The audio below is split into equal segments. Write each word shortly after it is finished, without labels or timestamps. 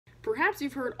Perhaps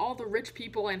you've heard all the rich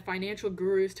people and financial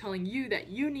gurus telling you that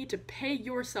you need to pay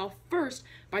yourself first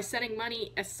by setting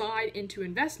money aside into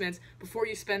investments before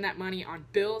you spend that money on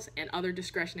bills and other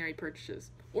discretionary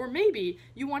purchases. Or maybe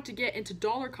you want to get into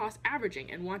dollar cost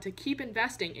averaging and want to keep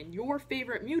investing in your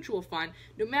favorite mutual fund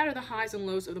no matter the highs and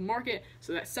lows of the market,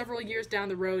 so that several years down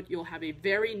the road you'll have a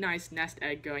very nice nest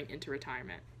egg going into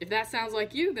retirement. If that sounds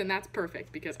like you, then that's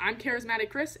perfect, because I'm Charismatic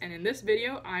Chris, and in this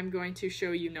video I'm going to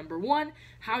show you, number one,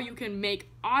 how you can make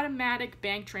automatic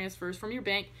bank transfers from your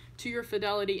bank to your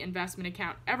Fidelity investment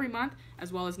account every month,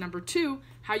 as well as number two,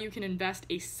 how you can invest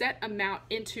a set amount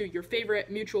into your favorite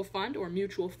mutual fund or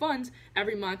mutual funds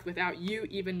every month without you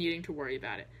even needing to worry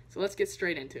about it. So let's get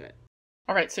straight into it.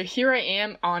 Alright, so here I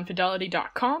am on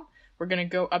Fidelity.com. We're going to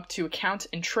go up to Account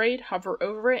and Trade, hover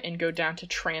over it, and go down to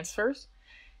Transfers.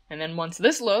 And then once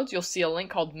this loads, you'll see a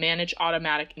link called Manage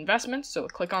Automatic Investments. So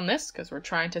click on this because we're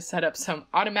trying to set up some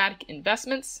automatic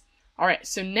investments. Alright,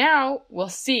 so now we'll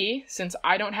see, since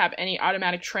I don't have any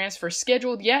automatic transfers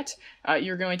scheduled yet,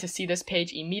 you're going to see this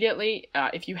page immediately.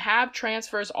 If you have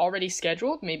transfers already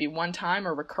scheduled, maybe one time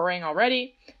or recurring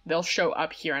already, they'll show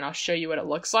up here and I'll show you what it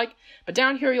looks like. But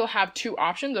down here you'll have two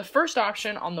options. The first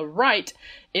option on the right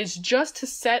is just to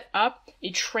set up a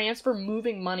transfer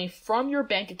moving money from your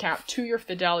bank account to your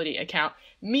Fidelity account,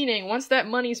 meaning once that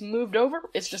money's moved over,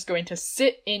 it's just going to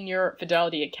sit in your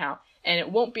Fidelity account, and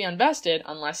it won't be invested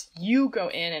unless you go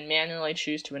in and manually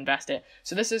choose to invest it.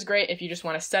 So this is great if you just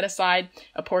want to set aside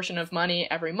a portion of money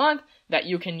every month that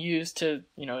you can use to,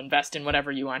 invest in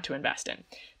whatever you want to invest in.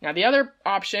 Now the other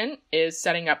option is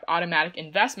setting up automatic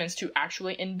investments to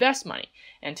actually invest money.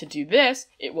 And to do this,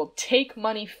 it will take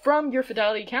money from your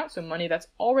Fidelity account, so money that's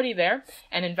already there,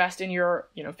 and invest in your,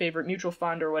 favorite mutual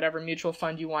fund or whatever mutual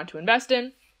fund you want to invest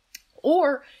in.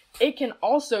 Or it can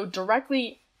also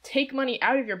directly take money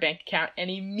out of your bank account and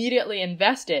immediately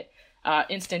invest it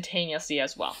instantaneously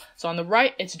as well. So on the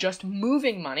right, it's just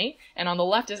moving money, and on the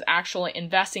left is actually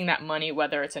investing that money,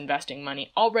 whether it's investing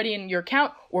money already in your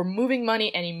account or moving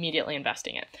money and immediately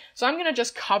investing it. So I'm going to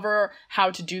just cover how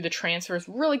to do the transfers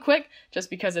really quick, just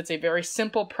because it's a very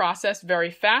simple process, very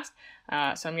fast.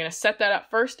 So I'm going to set that up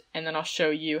first, and then I'll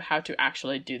show you how to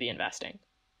actually do the investing.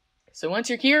 So once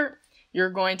you're here, you're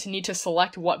going to need to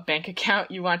select what bank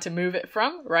account you want to move it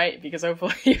from, right? Because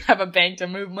hopefully you have a bank to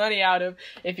move money out of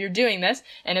if you're doing this,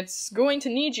 and it's going to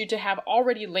need you to have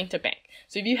already linked a bank.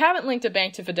 So if you haven't linked a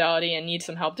bank to Fidelity and need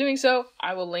some help doing so,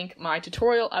 I will link my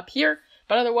tutorial up here,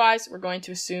 but otherwise we're going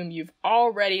to assume you've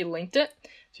already linked it.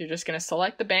 So you're just going to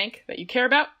select the bank that you care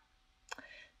about.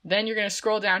 Then you're going to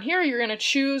scroll down here, you're going to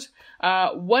choose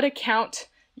what account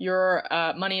your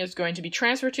money is going to be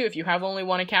transferred to. If you have only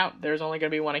one account, there's only going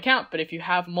to be one account, but if you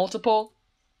have multiple,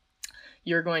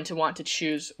 you're going to want to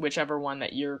choose whichever one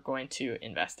that you're going to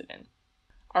invest it in.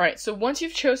 Alright, so once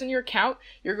you've chosen your account,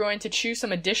 you're going to choose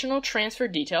some additional transfer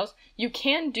details. You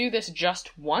can do this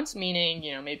just once, meaning,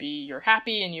 maybe you're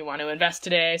happy and you want to invest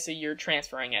today, so you're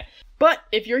transferring it. But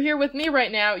if you're here with me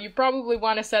right now, you probably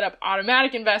want to set up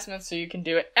automatic investments so you can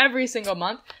do it every single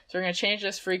month. So we're going to change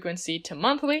this frequency to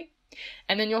monthly.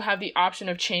 And then you'll have the option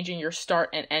of changing your start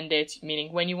and end dates,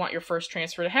 meaning when you want your first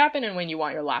transfer to happen and when you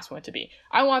want your last one to be.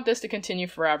 I want this to continue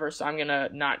forever, so I'm going to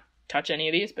not touch any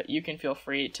of these, but you can feel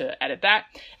free to edit that.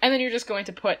 And then you're just going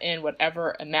to put in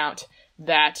whatever amount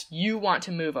that you want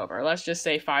to move over. Let's just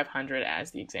say 500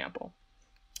 as the example.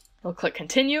 We'll click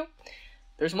continue.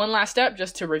 There's one last step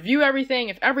just to review everything.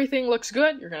 If everything looks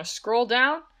good, you're going to scroll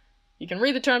down. You can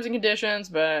read the terms and conditions,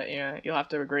 but you'll have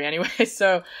to agree anyway.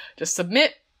 So just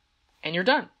submit. And you're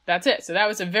done. That's it. So that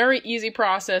was a very easy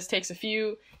process. Takes a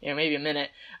few, maybe a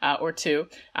minute or two.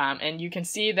 And you can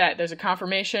see that there's a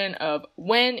confirmation of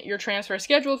when your transfer is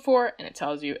scheduled for, and it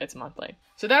tells you it's monthly.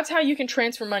 So that's how you can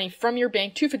transfer money from your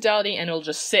bank to Fidelity, and it'll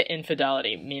just sit in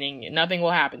Fidelity, meaning nothing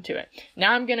will happen to it.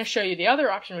 Now I'm going to show you the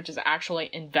other option, which is actually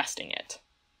investing it.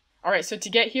 Alright, so to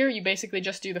get here, you basically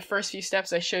just do the first few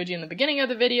steps I showed you in the beginning of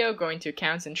the video, going to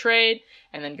Accounts and Trade,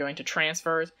 and then going to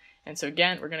Transfers. And so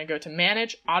again, we're going to go to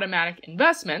Manage Automatic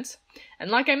Investments.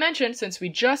 And like I mentioned, since we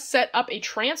just set up a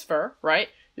transfer, right,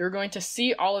 you're going to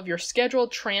see all of your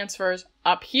scheduled transfers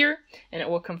up here, and it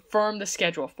will confirm the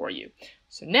schedule for you.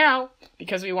 So now,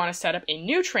 because we want to set up a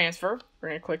new transfer, we're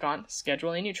going to click on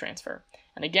Schedule a New Transfer.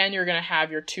 And again, you're going to have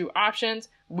your two options.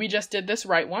 We just did this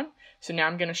right one. So now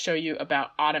I'm going to show you about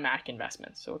automatic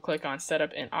investments. So we'll click on Set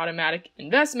up an Automatic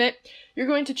Investment. You're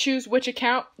going to choose which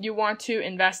account you want to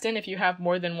invest in if you have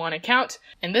more than one account.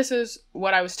 And this is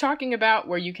what I was talking about,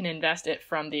 where you can invest it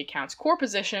from the account's core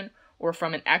position or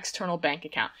from an external bank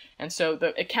account. And so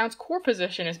the account's core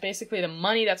position is basically the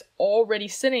money that's already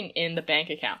sitting in the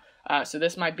bank account. So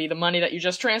this might be the money that you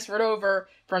just transferred over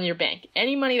from your bank.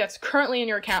 Any money that's currently in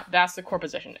your account, that's the core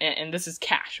position. And this is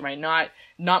cash, right?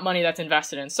 Not money that's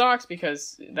invested in stocks,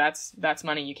 because that's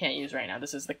money you can't use right now.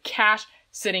 This is the cash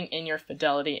sitting in your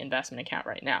Fidelity investment account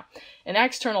right now. An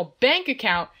external bank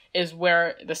account is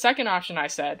where the second option I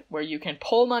said, where you can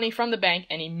pull money from the bank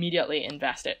and immediately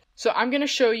invest it. So I'm going to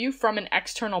show you from an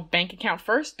external bank account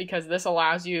first, because this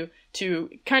allows you to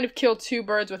kind of kill two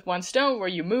birds with one stone, where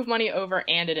you move money over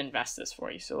and it invests this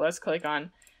for you. So let's click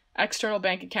on external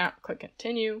bank account, click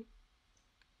continue.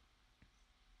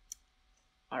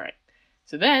 All right.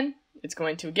 So then it's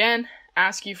going to again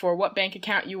ask you for what bank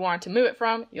account you want to move it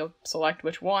from. You'll select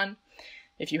which one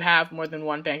if you have more than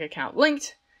one bank account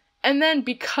linked. And then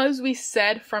because we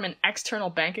said from an external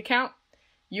bank account,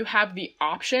 you have the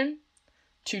option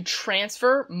to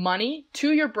transfer money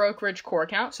to your brokerage core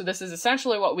account. So this is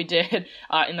essentially what we did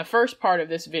in the first part of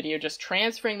this video, just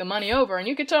transferring the money over, and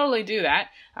you could totally do that,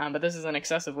 but this is an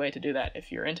excessive way to do that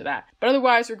if you're into that. But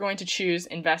otherwise, we're going to choose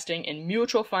investing in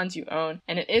mutual funds you own,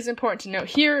 and it is important to note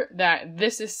here that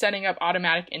this is setting up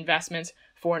automatic investments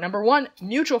for number one,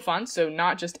 mutual funds, so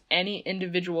not just any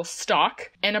individual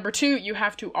stock. And number two, you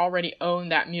have to already own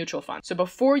that mutual fund. So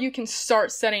before you can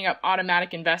start setting up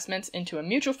automatic investments into a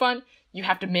mutual fund, you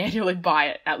have to manually buy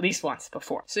it at least once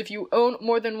before. So if you own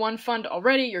more than one fund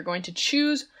already, you're going to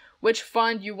choose which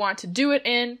fund you want to do it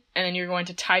in, and then you're going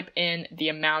to type in the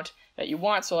amount that you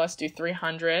want. So let's do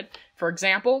 300, for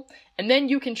example. And then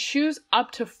you can choose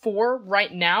up to 4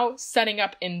 right now, setting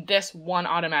up in this one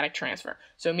automatic transfer.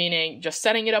 So meaning just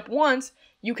setting it up once,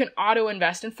 you can auto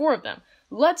invest in 4 of them.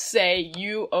 Let's say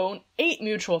you own 8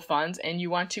 mutual funds and you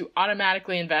want to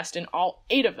automatically invest in all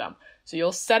 8 of them. So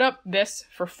you'll set up this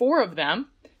for 4 of them,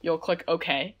 you'll click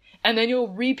OK, and then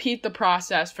you'll repeat the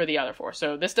process for the other 4.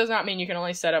 So this does not mean you can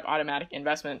only set up automatic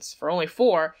investments for only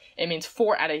 4, it means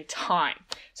 4 at a time.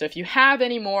 So if you have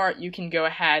any more, you can go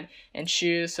ahead and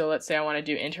choose. So let's say I want to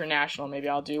do international, maybe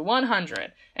I'll do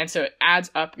 100. And so it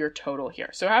adds up your total here.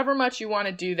 So however much you want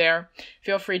to do there,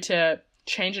 feel free to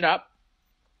change it up.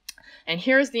 And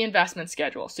here's the investment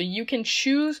schedule. So you can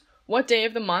choose what day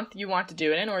of the month you want to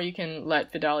do it in, or you can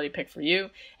let Fidelity pick for you.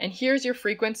 And here's your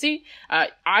frequency.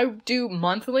 I do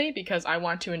monthly because I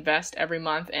want to invest every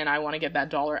month and I want to get that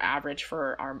dollar average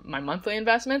for my monthly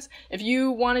investments. If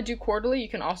you want to do quarterly, you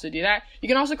can also do that. You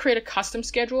can also create a custom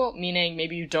schedule, meaning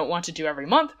maybe you don't want to do every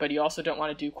month, but you also don't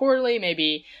want to do quarterly.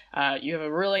 Maybe you have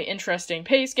a really interesting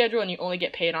pay schedule and you only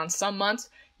get paid on some months.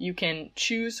 You can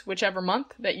choose whichever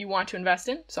month that you want to invest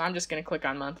in. So I'm just going to click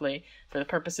on monthly for the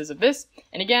purposes of this.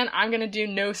 And again, I'm going to do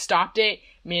no stop date,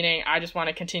 meaning I just want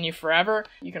to continue forever.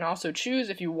 You can also choose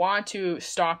if you want to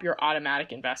stop your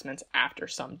automatic investments after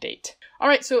some date. All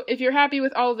right, so if you're happy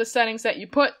with all of the settings that you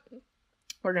put,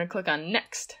 we're going to click on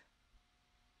next.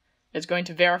 It's going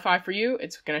to verify for you.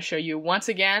 It's going to show you once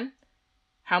again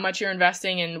how much you're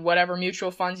investing in whatever mutual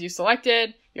funds you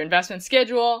selected, your investment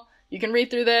schedule. You can read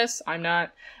through this, I'm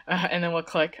not, and then we'll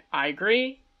click I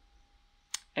agree,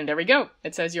 and there we go.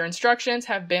 It says your instructions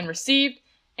have been received,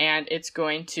 and it's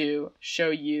going to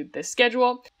show you the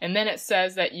schedule, and then it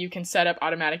says that you can set up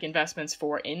automatic investments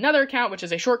for another account, which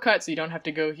is a shortcut, so you don't have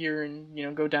to go here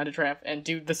and go down to draft and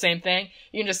do the same thing.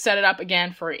 You can just set it up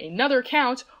again for another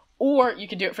account, or you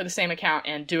can do it for the same account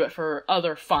and do it for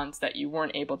other funds that you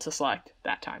weren't able to select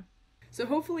that time. So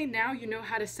hopefully now you know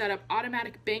how to set up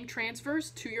automatic bank transfers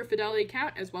to your Fidelity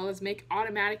account, as well as make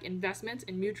automatic investments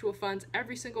in mutual funds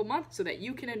every single month so that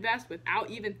you can invest without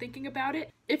even thinking about it.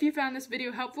 If you found this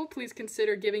video helpful, please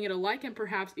consider giving it a like and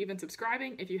perhaps even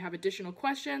subscribing. If you have additional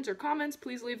questions or comments,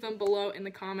 please leave them below in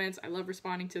the comments. I love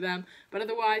responding to them. But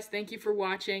otherwise, thank you for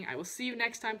watching. I will see you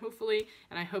next time, hopefully,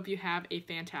 and I hope you have a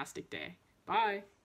fantastic day. Bye.